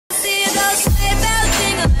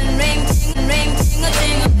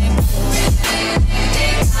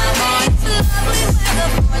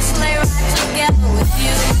with you.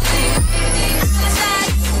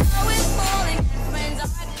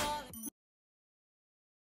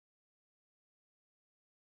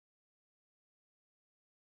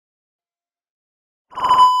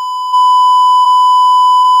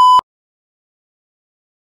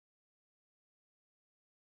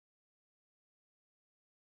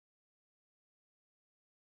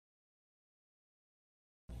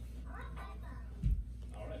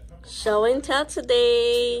 Show and tell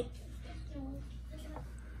today.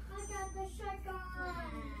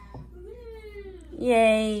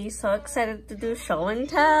 Yay, so excited to do show and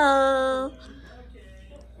tell.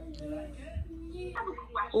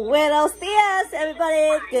 Buenos dias,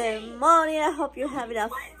 everybody. Good morning. I hope you're having a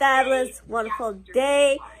fabulous, wonderful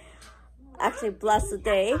day. Actually, blessed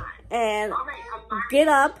day. And get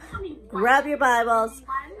up, grab your Bibles.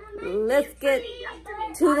 Let's get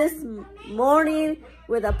to this morning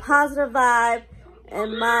with a positive vibe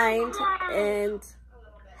and mind, and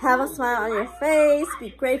have a smile on your face. Be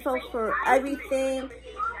grateful for everything.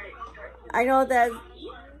 I know that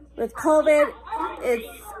with COVID, it's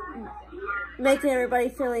making everybody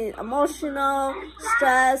feeling emotional,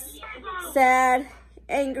 stressed, sad,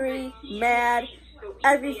 angry, mad,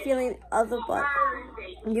 every feeling of the book,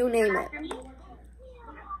 you name it.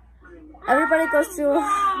 Everybody goes through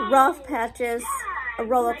rough patches, a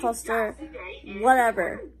roller coaster,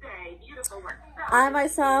 whatever. I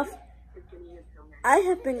myself, I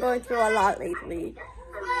have been going through a lot lately.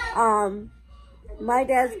 My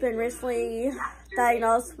dad's been recently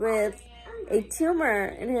diagnosed with a tumor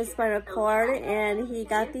in his spinal cord, and he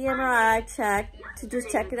got the MRI checked to just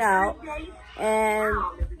check it out, and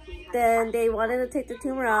then they wanted to take the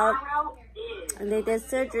tumor out, and they did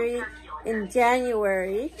surgery in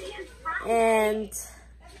January. And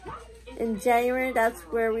in January, that's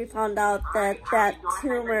where we found out that that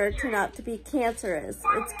tumor turned out to be cancerous.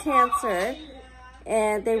 It's cancer,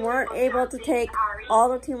 and they weren't able to take all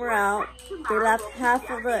the tumor out. They left half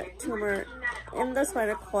of the tumor in the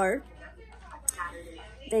spinal cord.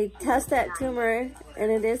 They test that tumor,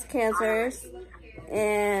 and it is cancerous.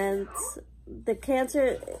 And the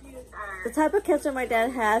type of cancer my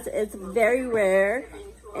dad has is very rare,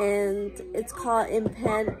 and it's called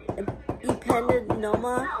𝕝𝕝𝕚𝕚𝕚𝕚𝕚𝕚𝕚𝕚,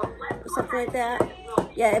 or something like that.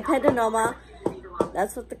 Yeah, 𝕝𝕝𝕚𝕚𝕚𝕚.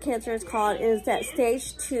 That's what the cancer is called. It is at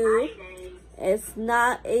stage 2. It's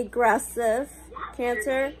not aggressive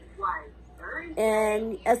cancer.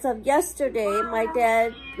 And as of yesterday, my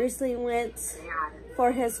dad recently went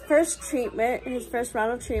for his first treatment, his first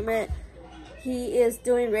round of treatment. He is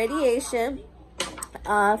doing radiation.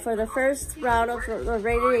 For the first round of the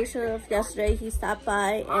radiation of yesterday, he stopped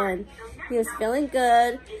by and he was feeling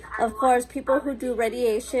good. Of course, people who do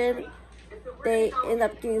radiation, they end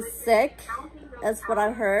up getting sick. That's what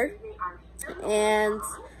I've heard. And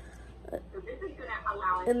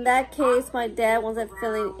in that case, my dad wasn't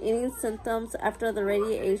feeling any symptoms after the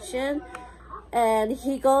radiation. And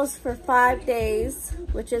he goes for 5 days,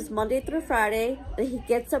 which is Monday through Friday. Then he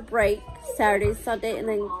gets a break Saturday, Sunday, and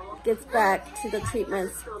then gets back to the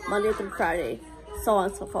treatments Monday through Friday, so on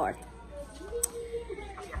and so forth.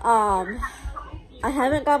 I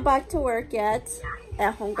haven't gone back to work yet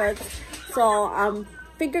at HomeGoods, so I'm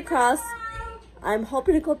finger crossed. I'm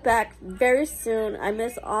hoping to go back very soon. I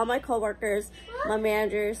miss all my coworkers, my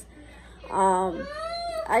managers.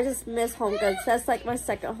 I just miss HomeGoods. That's like my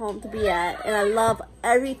second home to be at, and I love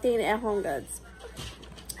everything at HomeGoods.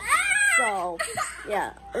 So,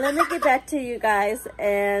 yeah, let me get back to you guys,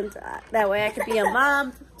 and that way I can be a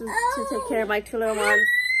mom to take care of my 2 little ones.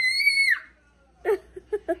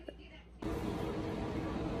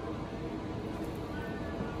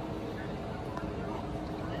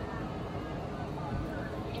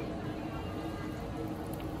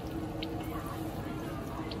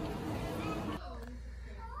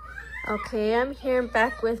 Okay, I'm here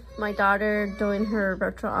back with my daughter doing her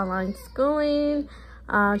virtual online schooling.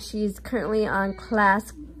 She's currently on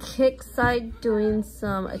class kick site doing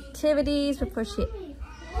some activities before she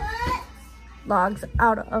logs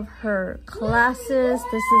out of her classes.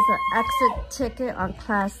 This is an exit ticket on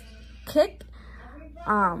class kick.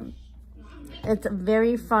 It's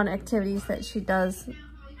very fun activities that she does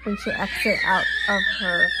when she exits out of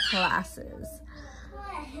her classes.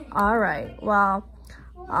 All right, well,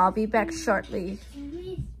 I'll be back shortly.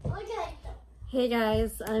 Hey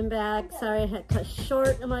guys, I'm back. Sorry I had cut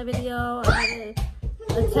short in my video. I had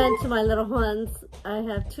to attend to my little ones. I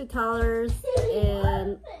have 2 toddlers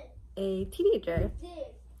and a teenager.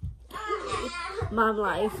 Mom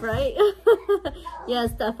life, right?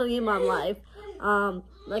 Yes, definitely mom life.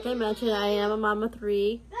 Like I mentioned, I am a mom of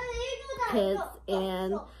 3 kids,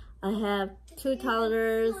 and I have 2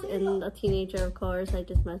 toddlers and a teenager, of course, I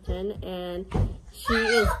just mentioned. And she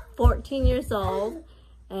is 14 years old.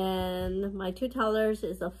 And my 2 toddlers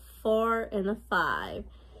is a 4 and a 5.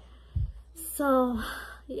 So,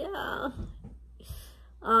 yeah.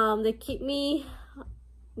 They keep me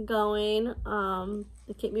going.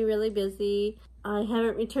 They keep me really busy. I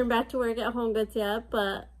haven't returned back to work at HomeGoods yet,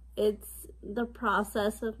 but it's the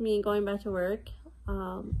process of me going back to work.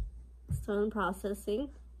 Still in processing.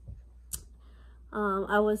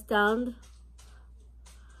 I was down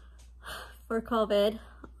for COVID.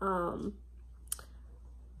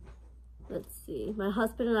 Let's see. My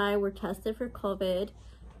husband and I were tested for COVID.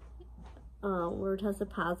 We were tested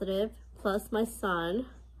positive, plus my son.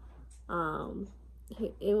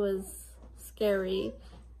 It was scary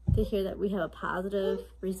to hear that we have a positive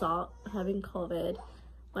result having COVID.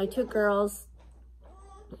 My 2 girls,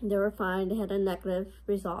 they were fine. They had a negative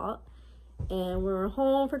result. And we were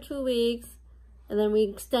home for 2 weeks. And then we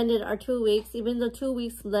extended our 2 weeks. Even though 2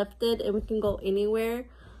 weeks lifted and we can go anywhere,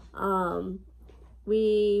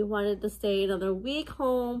 we wanted to stay another week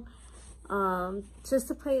home, just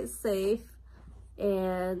to play it safe.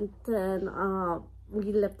 And then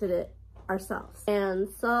we lifted it ourselves. And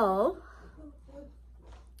so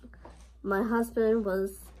my husband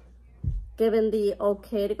was given the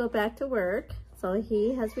okay to go back to work. So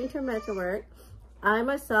he has returned back to work. I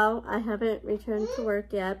myself, I haven't returned to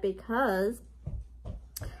work yet because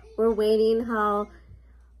we're waiting how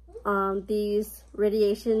these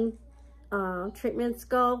radiation treatments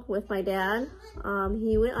go with my dad.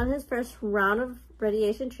 He went on his first round of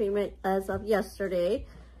radiation treatment as of yesterday.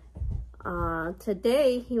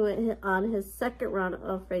 Today he went on his second round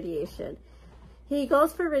of radiation. He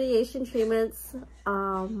goes for radiation treatments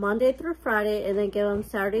Monday through Friday, and then give him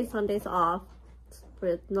Saturday, Sundays off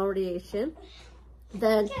with no radiation.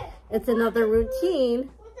 Then it's another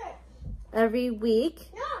routine every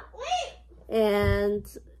week, and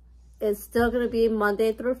it's still going to be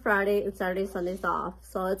Monday through Friday and Saturday, Sundays off.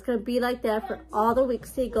 So it's going to be like that for all the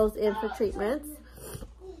weeks he goes in for treatments.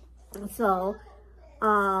 So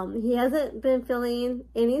he hasn't been feeling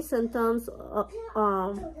any symptoms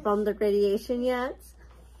from the radiation yet.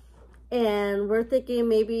 And we're thinking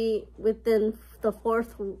maybe within the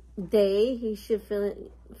 4th day he should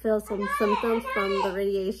feel some symptoms from the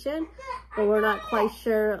radiation. But we're not quite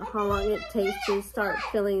sure how long it takes to start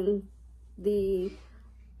feeling the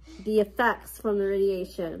effects from the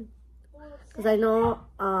radiation. Because I know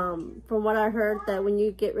from what I heard that when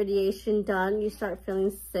you get radiation done, you start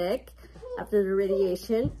feeling sick after the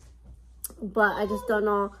radiation. But I just don't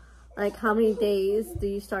know, like, how many days do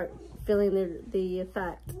you start feeling the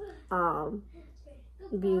effect,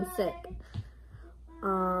 being sick.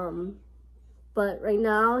 But right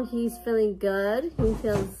now he's feeling good. He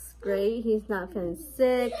feels great. He's not feeling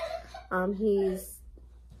sick.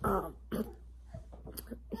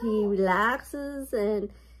 He relaxes and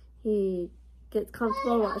he gets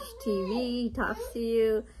comfortable, watch TV, he talks to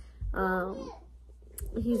you.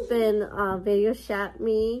 He's been video chat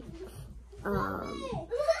me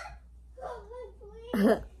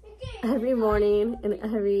every morning and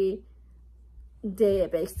every day,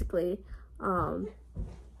 basically.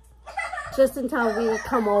 Just until we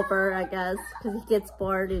come over, I guess, because he gets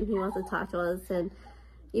bored and he wants to talk to us. And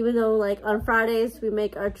even though, like, on Fridays we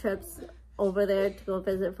make our trips over there to go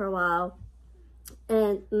visit for a while.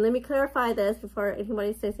 And let me clarify this before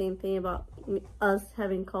anybody says anything about us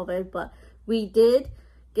having COVID, but we did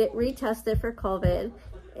get retested for COVID,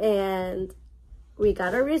 and we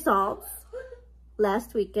got our results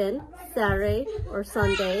last weekend, Saturday or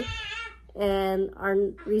Sunday, and our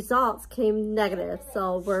results came negative.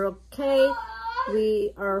 So we're okay.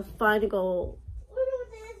 We are fine to go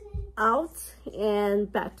out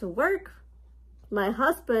and back to work. My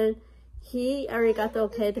husband, he already got the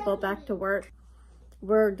okay to go back to work.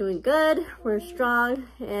 We're doing good, we're strong,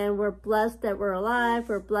 and we're blessed that we're alive.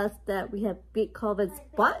 We're blessed that we have beat COVID's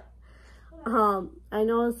butt. I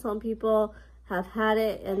know some people have had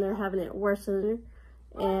it and they're having it worsen,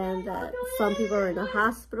 and that some people are in the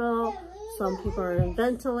hospital, some people are in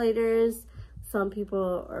ventilators, some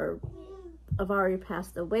people have already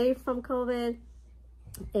passed away from COVID.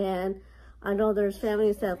 And I know there's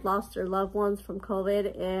families that have lost their loved ones from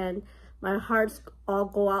COVID, and my hearts all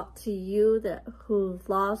go out to you who've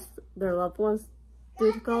lost their loved ones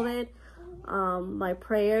due to COVID. My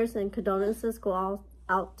prayers and condolences go all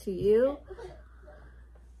out to you.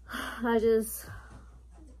 This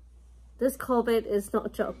COVID is no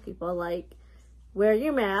joke, people. Like, wear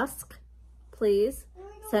your mask, please.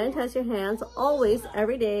 Sanitize your hands always,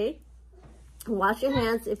 every day. Wash your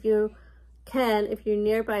hands if you can, if you're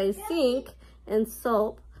nearby a sink, and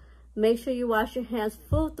soap. make sure you wash your hands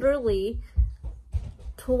thoroughly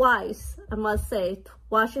twice. I must say,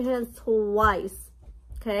 wash your hands twice.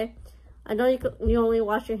 Okay, I know you only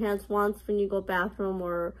wash your hands once when you go bathroom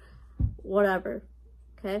or whatever.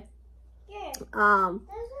 Okay.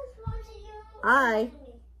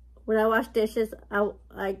 When I wash dishes,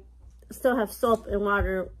 I still have soap and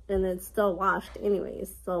water, and it's still washed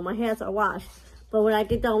anyways. So my hands are washed. But when I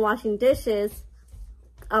get done washing dishes,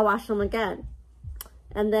 I wash them again.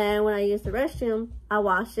 And then when I use the restroom, I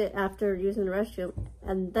wash it after using the restroom.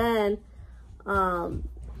 And then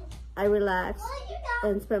I relax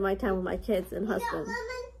and spend my time with my kids and husband.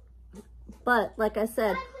 But like I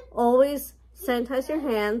said, always sanitize your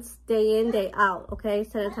hands day in, day out, okay?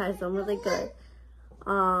 Sanitize them really good.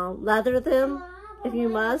 Lather them if you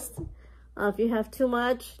must. If you have too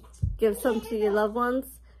much, give some to your loved ones.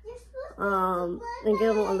 And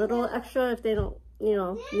give them a little extra if they don't, need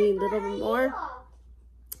a little bit more.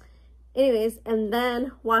 Anyways, and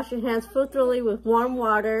then wash your hands thoroughly with warm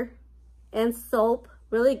water and soap.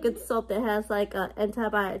 Really good soap that has like an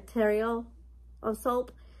antibacterial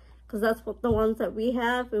soap, because that's what the ones that we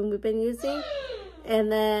have and we've been using.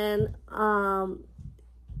 And then,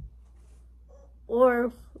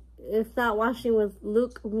 or if not washing with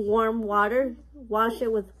lukewarm water, wash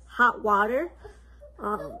it with hot water.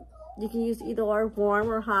 You can use either or, warm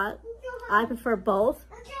or hot. I prefer both.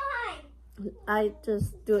 I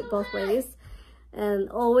just do it both ways. And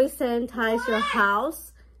always sanitize your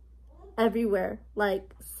house everywhere,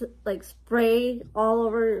 like spray all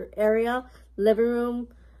over your area, living room,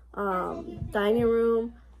 dining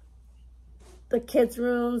room, the kids'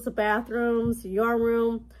 rooms, the bathrooms, your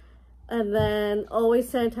room. And then always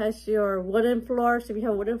sanitize your wooden floors. If you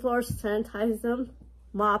have wooden floors, sanitize them,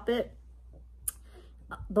 mop it.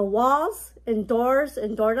 The walls and doors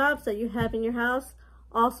and doorknobs that you have in your house,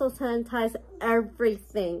 also sanitize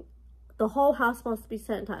everything. The whole house must be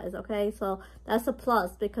sanitized, okay? So that's a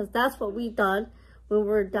plus, because that's what we done when we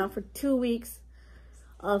were down for 2 weeks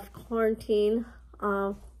of quarantine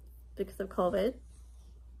because of COVID.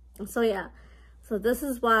 So yeah, so this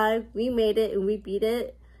is why we made it and we beat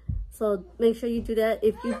it. So make sure you do that.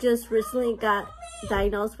 If you just recently got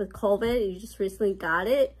diagnosed with COVID, you just recently got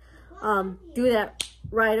it, do that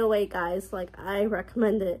right away, guys. Like, I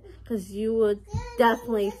recommend it, because you would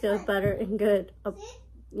definitely feel better and good,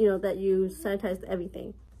 that you sanitized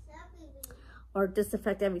everything or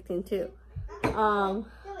disinfect everything too.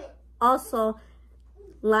 Also,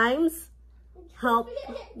 limes help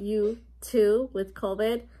you too with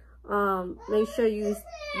COVID. Make sure you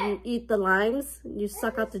eat the limes, you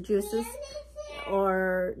suck out the juices,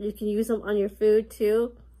 or you can use them on your food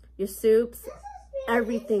too, your soups,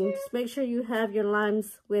 everything. Just make sure you have your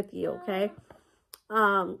limes with you, okay?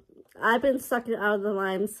 I've been sucking out the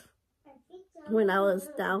limes when I was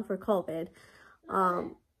down for COVID.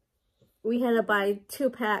 We had to buy 2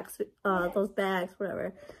 packs, those bags,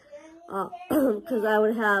 whatever, because I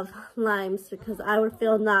would have limes, because I would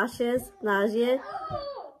feel nausea,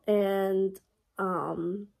 and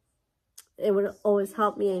it would always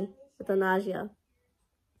help me with the nausea.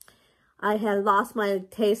 I had lost my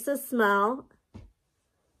taste and smell.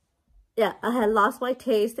 Yeah, I had lost my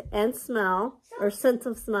taste and smell, or sense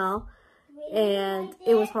of smell, and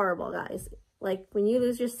it was horrible, guys. Like, when you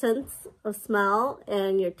lose your sense of smell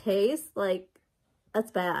and your taste, like,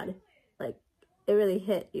 that's bad. Like, it really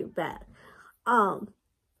hit you bad.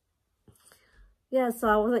 Yeah, so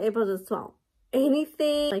I wasn't able to smell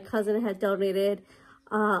anything. My cousin had donated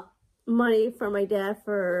money for my dad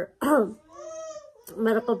for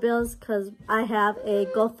medical bills, because I have a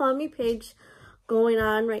GoFundMe page going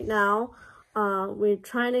on right now. We're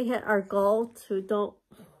trying to hit our goal to don't.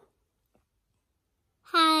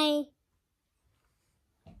 Hi.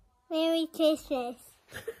 Merry Christmas.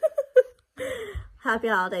 Happy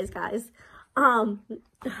holidays, guys. I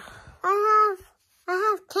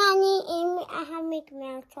have candy and I have Mickey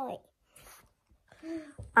Mouse toy.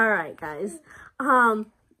 All right, guys.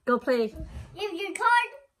 Go play. Give your card.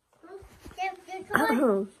 Give your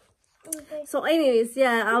card. So, anyways,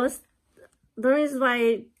 yeah, the reason why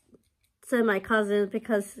I said my cousin,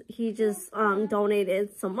 because he just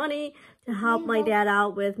donated some money to help my dad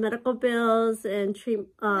out with medical bills and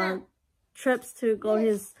trips to go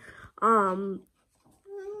his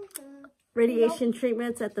radiation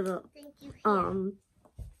treatments at the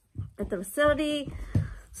facility.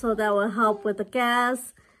 So that will help with the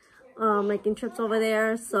gas, making trips over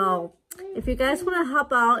there. So if you guys want to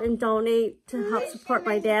help out and donate to help support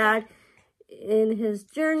my dad in his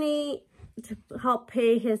journey, to help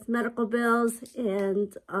pay his medical bills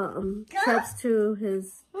and trips to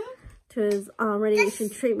his radiation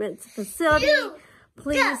treatment facility,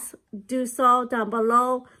 please do so down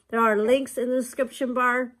below. There are links in the description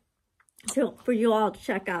bar for you all to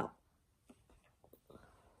check out.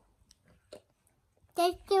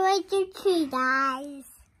 That's the way to treat guys.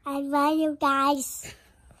 I love you guys.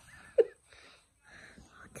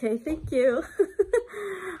 Okay, thank you.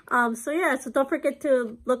 So don't forget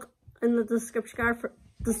to look in the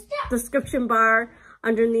description bar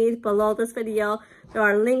underneath below this video. There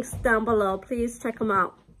are links down below. Please check them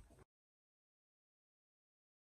out.